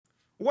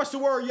What's the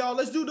word, y'all?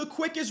 Let's do the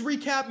quickest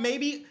recap,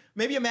 maybe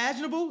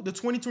imaginable. The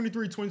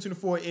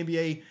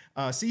 2023-2024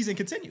 NBA season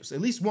continues.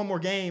 At least one more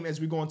game as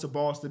we go into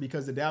Boston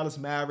because the Dallas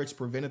Mavericks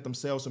prevented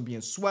themselves from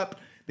being swept.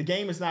 The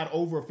game is not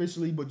over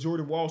officially, but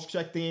Jordan Walsh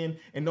checked in,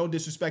 and no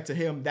disrespect to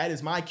him, that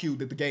is my cue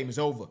that the game is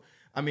over.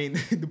 I mean,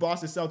 the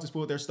Boston Celtics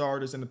pulled their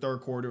starters in the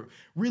third quarter,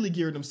 really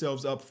geared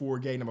themselves up for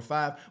game number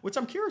 5, which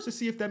I'm curious to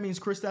see if that means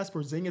Kristaps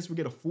Porzingis will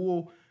get a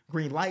full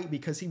green light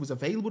because he was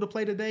available to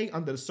play today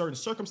under certain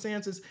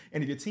circumstances.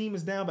 And if your team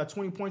is down by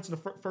 20 points in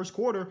the first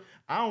quarter,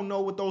 I don't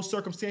know what those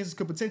circumstances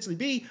could potentially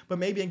be, but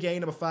maybe in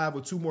game number 5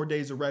 with 2 more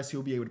days of rest,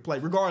 he'll be able to play.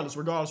 Regardless,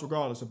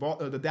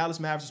 the Dallas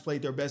Mavericks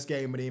played their best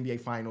game in the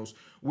NBA Finals,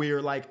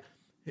 where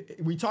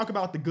we talk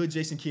about the good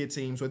Jason Kidd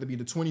teams, whether it be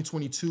the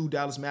 2022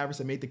 Dallas Mavericks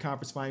that made the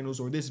conference finals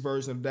or this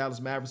version of the Dallas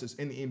Mavericks that's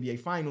in the NBA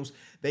Finals.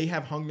 They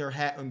have hung their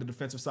hat on the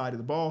defensive side of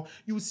the ball.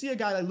 You would see a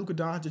guy like Luka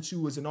Doncic,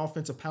 who is an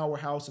offensive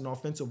powerhouse, an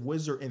offensive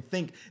wizard, and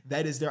think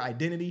that is their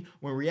identity.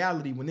 When in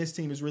reality, when this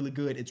team is really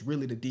good, it's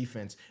really the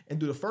defense. And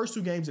through the first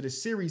 2 games of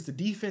this series, the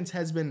defense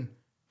has been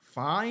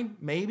fine,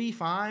 maybe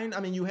fine. I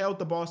mean, you held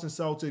the Boston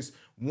Celtics,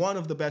 one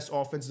of the best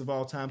offenses of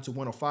all time, to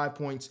 105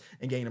 points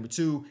in game number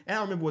 2. And I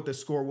don't remember what the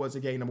score was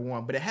in game number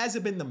 1, but it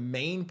hasn't been the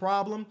main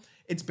problem.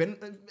 It's been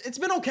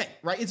okay,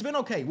 right? It's been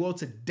okay. Well,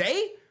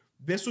 today,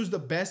 this was the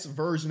best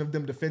version of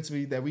them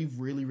defensively that we've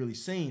really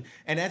seen.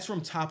 And that's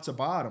from top to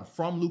bottom,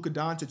 from Luka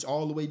Doncic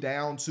all the way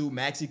down to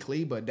Maxi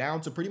Kleber,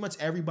 down to pretty much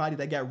everybody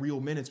that got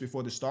real minutes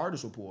before the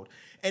starters were pulled.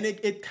 And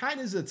it kind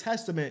of is a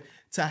testament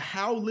to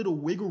how little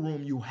wiggle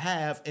room you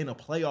have in a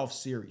playoff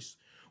series.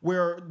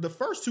 Where the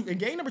first 2, in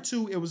game number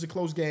 2, it was a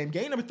close game.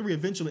 Game number 3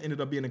 eventually ended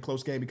up being a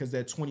close game because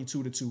that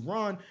 22-2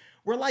 run,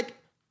 where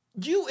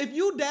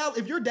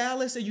if you're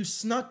Dallas and you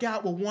snuck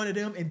out with one of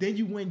them and then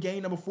you win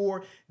game number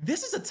 4,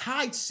 this is a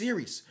tied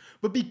series.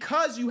 But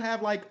because you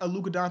have like a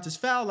Luka Doncic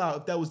foul out,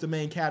 if that was the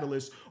main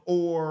catalyst,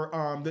 or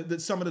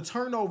some of the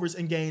turnovers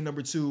in game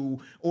number 2,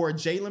 or a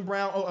Jaylen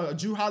Brown, or a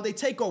Jrue Holiday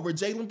takeover,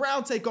 Jaylen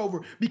Brown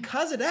takeover,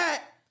 because of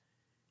that,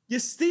 you're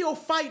still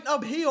fighting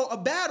uphill a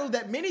battle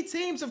that many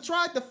teams have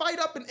tried to fight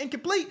up and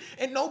complete,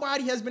 and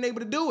nobody has been able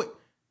to do it.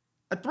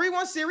 A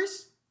 3-1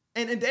 series.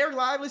 And Derek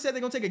Lively said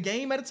they're going to take a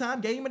game at a time,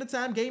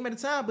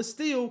 but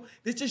still,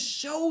 this just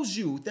shows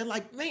you that,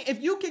 like, man,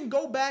 if you can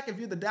go back, if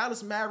you're the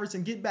Dallas Mavericks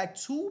and get back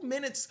 2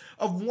 minutes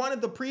of one of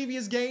the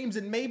previous games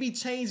and maybe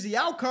change the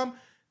outcome,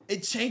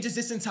 it changes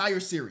this entire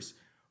series.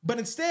 But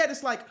instead,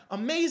 it's like,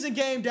 amazing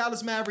game,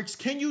 Dallas Mavericks.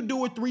 Can you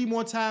do it 3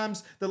 more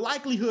times? The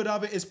likelihood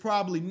of it is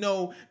probably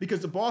no, because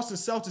the Boston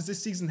Celtics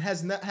this season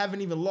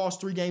haven't even lost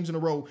 3 games in a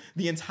row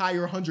the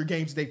entire 100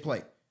 games they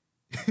played.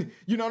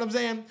 You know what I'm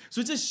saying?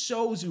 So it just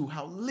shows you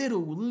how little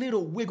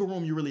wiggle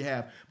room you really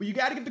have. But you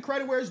got to give the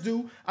credit where it's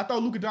due. I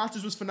thought Luka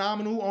Doncic was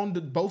phenomenal on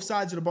both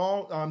sides of the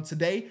ball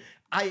today.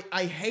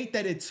 I hate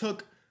that it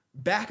took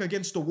back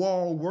against the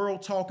wall,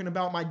 world talking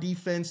about my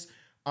defense,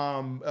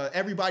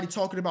 everybody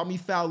talking about me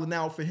fouling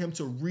out, for him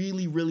to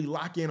really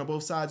lock in on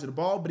both sides of the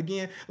ball. But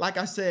again, like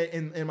I said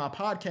in my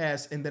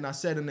podcast, and then I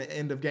said in the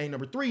end of game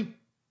number 3,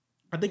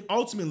 I think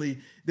ultimately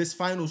this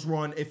finals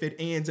run, if it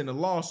ends in a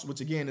loss, which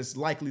again is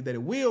likely that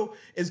it will,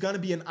 is going to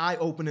be an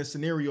eye-opening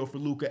scenario for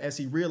Luka as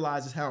he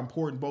realizes how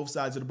important both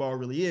sides of the ball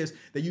really is,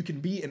 that you can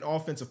be an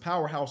offensive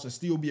powerhouse and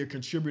still be a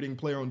contributing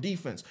player on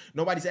defense.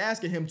 Nobody's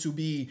asking him to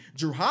be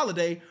Jrue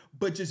Holiday,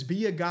 but just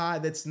be a guy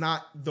that's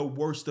not the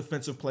worst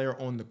defensive player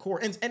on the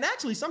court. And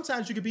actually,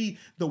 sometimes you could be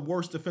the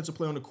worst defensive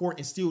player on the court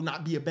and still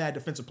not be a bad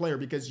defensive player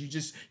because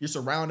you're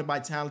surrounded by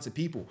talented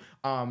people.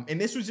 And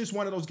this was just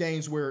one of those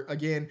games where,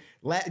 again,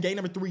 game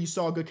number 3, you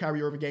saw a good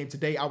Kyrie Irving game.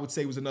 Today, I would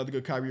say, was another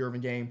good Kyrie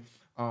Irving game.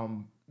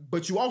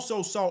 But you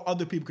also saw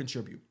other people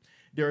contribute.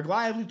 Derek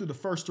Lively, through the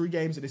first 3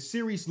 games of the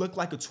series, looked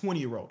like a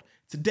 20-year-old.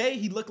 Today,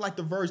 he looked like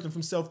the version of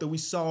himself that we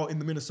saw in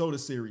the Minnesota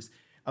series.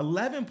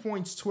 11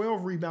 points,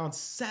 12 rebounds,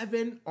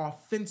 7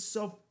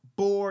 offensive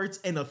boards,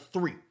 and a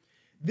 3.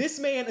 This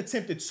man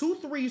attempted 2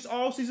 threes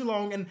all season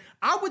long, and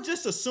I would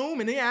just assume,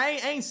 and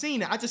I ain't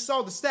seen it, I just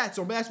saw the stats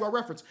on Basketball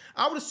Reference,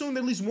 I would assume that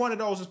at least one of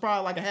those is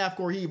probably like a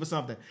half-court heave or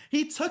something.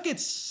 He took it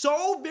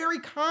so very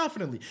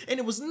confidently, and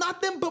it was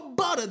nothing but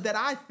butter that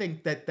I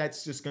think that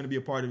that's just going to be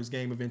a part of his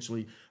game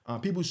eventually.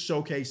 People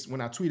showcased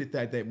when I tweeted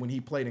that when he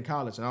played in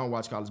college, and I don't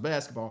watch college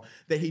basketball,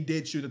 that he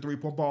did shoot a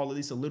 3-point ball at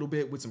least a little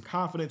bit with some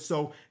confidence.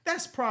 So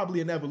that's probably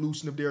an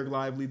evolution of Derek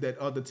Lively that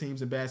other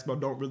teams in basketball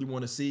don't really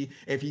want to see.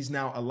 If he's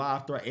now a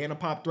live threat and a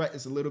pop threat,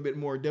 it's a little bit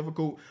more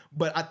difficult.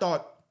 But I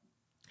thought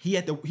he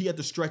had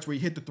the stretch where he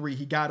hit the 3,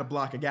 he got a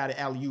block, he got an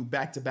alley-oop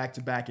back to back,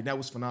 and that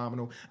was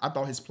phenomenal. I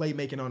thought his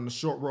playmaking on the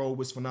short roll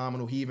was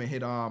phenomenal. He even hit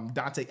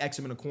Dante Exum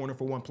in the corner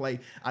for one play.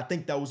 I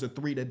think that was a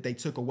 3 that they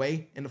took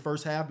away in the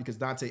first half because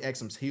Dante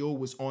Exum's heel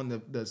was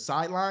on the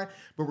sideline.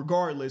 But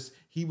regardless,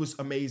 he was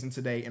amazing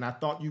today, and I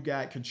thought you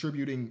got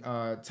contributing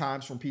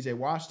times from PJ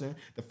Washington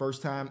the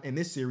first time in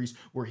this series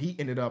where he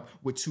ended up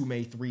with 2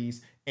 made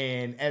threes.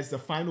 And as the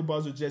final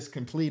buzzer just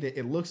completed,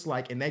 it looks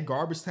like in that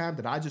garbage time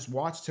that I just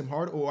watched Tim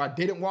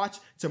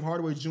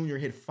Hardaway Jr.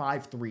 hit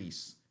 5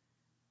 threes.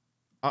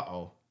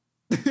 Uh-oh.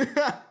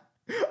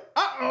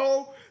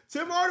 Uh-oh.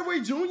 Tim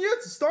Hardaway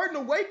Jr. starting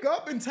to wake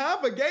up in time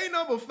for game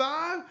number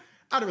 5.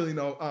 I don't really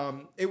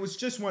know. It was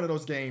just one of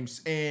those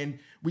games. And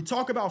we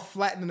talk about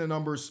flattening the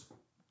numbers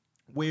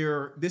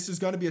where this is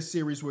going to be a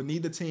series where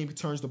neither team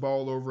turns the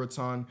ball over a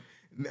ton.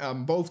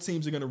 Both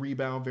teams are going to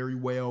rebound very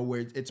well, where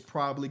it's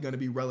probably going to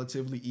be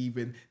relatively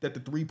even, that the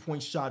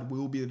three-point shot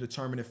will be the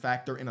determinant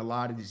factor in a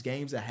lot of these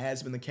games. That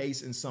has been the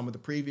case in some of the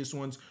previous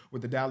ones where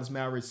the Dallas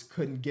Mavericks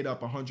couldn't get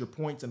up 100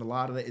 points, and a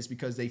lot of that is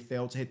because they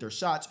failed to hit their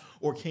shots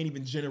or can't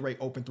even generate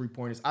open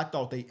three-pointers. I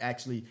thought they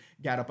actually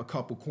got up a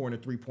couple corner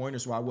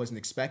three-pointers where I wasn't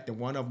expecting.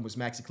 One of them was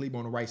Maxi Kleber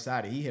on the right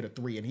side, and he hit a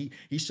three, and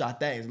he shot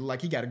that. It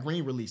like he got a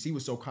green release. He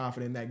was so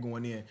confident in that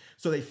going in.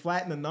 So they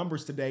flattened the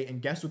numbers today,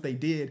 and guess what they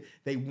did?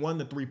 They won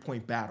the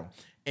three-point battle.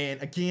 And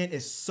again,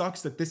 it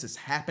sucks that this is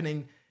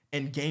happening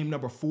in game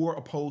number 4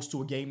 opposed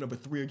to a game number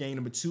 3 or game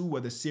number 2 where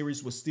the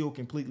series was still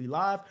completely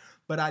live.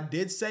 But I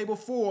did say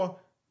before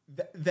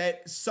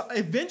that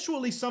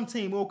eventually some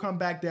team will come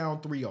back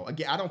down 3-0.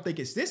 Again, I don't think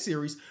it's this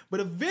series,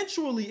 but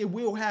eventually it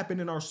will happen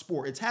in our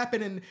sport. It's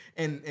happening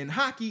in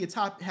hockey. It's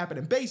happening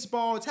in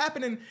baseball. It's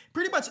happening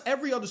pretty much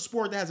every other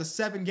sport that has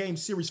a 7-game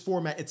series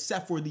format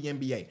except for the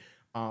NBA.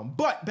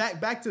 But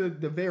back to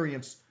the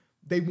variance.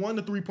 They won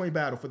the three-point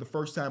battle for the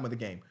first time of the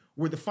game.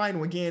 Where the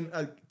final, again,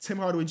 Tim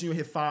Hardaway Jr.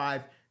 hit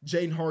 5,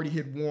 Jaden Hardy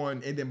hit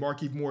 1, and then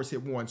Markieff Morris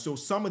hit 1. So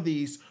some of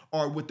these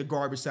are with the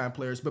garbage time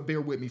players, but bear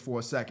with me for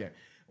a second.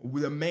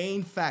 The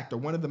main factor,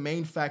 one of the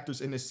main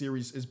factors in this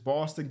series is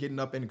Boston getting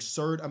up an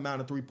absurd amount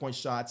of three-point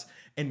shots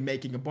and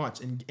making a bunch.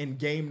 In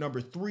game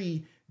number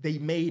 3, they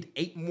made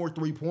 8 more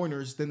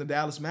three-pointers than the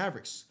Dallas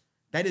Mavericks.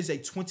 That is a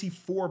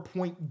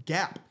 24-point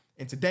gap.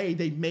 And today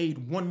they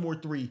made 1 more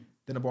 3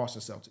 than the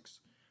Boston Celtics.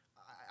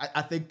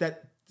 I think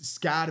that's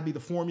got to be the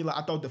formula.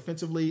 I thought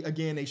defensively,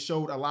 again, they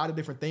showed a lot of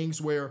different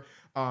things where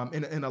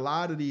in a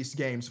lot of these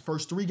games,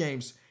 first 3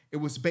 games, it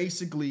was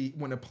basically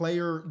when a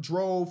player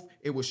drove,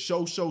 it was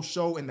show,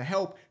 and the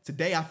help.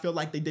 Today, I feel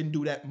like they didn't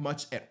do that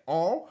much at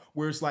all,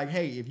 where it's like,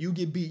 hey, if you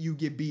get beat, you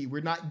get beat.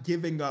 We're not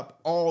giving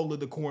up all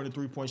of the corner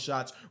three-point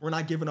shots. We're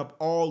not giving up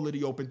all of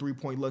the open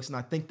three-point looks, and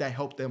I think that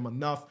helped them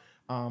enough.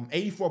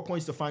 84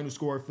 points, the final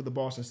score for the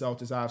Boston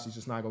Celtics. Obviously,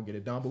 just not going to get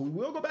it done, but we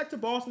will go back to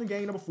Boston in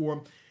game number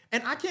 4.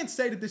 And I can't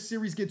say that this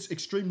series gets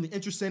extremely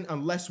interesting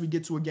unless we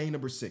get to a game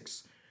number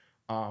 6.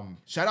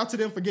 Shout out to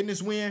them for getting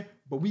this win,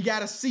 but we got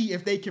to see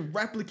if they can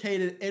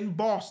replicate it in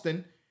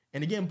Boston.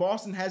 And again,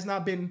 Boston has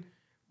not been,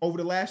 over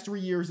the last 3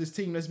 years, this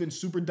team has been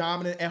super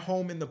dominant at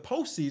home in the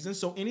postseason,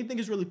 so anything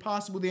is really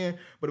possible then.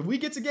 But if we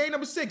get to game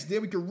number 6,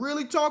 then we can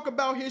really talk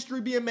about history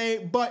being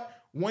made,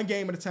 but one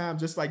game at a time,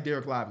 just like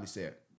Derek Lively said.